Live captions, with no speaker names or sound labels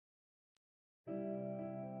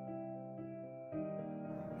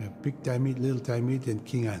Big Diomede, Little Diomede, and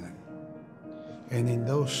King Island. And in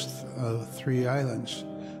those three islands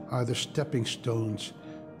are the stepping stones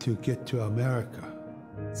to get to America.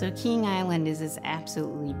 So King Island is this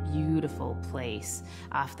absolutely beautiful place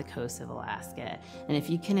off the coast of Alaska. And if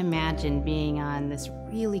you can imagine being on this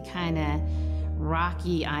really kind of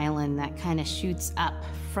rocky island that kind of shoots up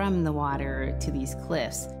from the water to these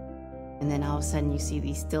cliffs. And then all of a sudden you see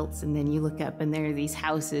these stilts, and then you look up and there are these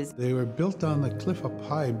houses. They were built on the cliff up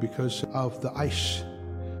high because of the ice.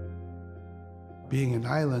 Being an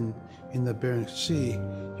island in the Bering Sea,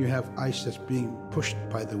 you have ice that's being pushed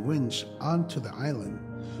by the winds onto the island.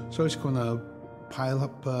 So it's going to pile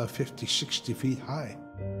up 50, 60 feet high.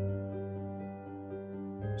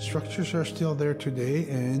 Structures are still there today,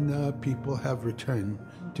 and people have returned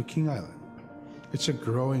to King Island. It's a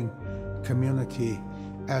growing community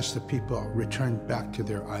as the people return back to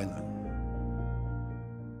their island.